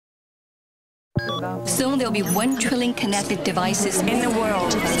Soon there'll be 1 trillion connected devices in the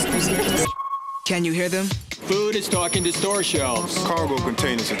world. Can you hear them? Food is talking to store shelves. Cargo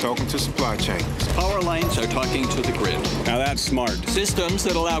containers are talking to supply chains. Power lines are talking to the grid. Now that's smart. Systems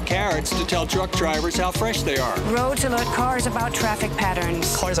that allow carrots to tell truck drivers how fresh they are. Roads alert cars about traffic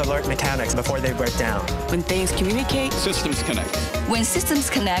patterns. Cars alert mechanics before they break down. When things communicate, Systems connect. When systems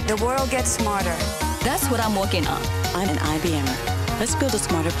connect, the world gets smarter. that's what I'm working on. I'm an IBMer. Let's build a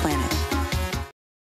smarter planet.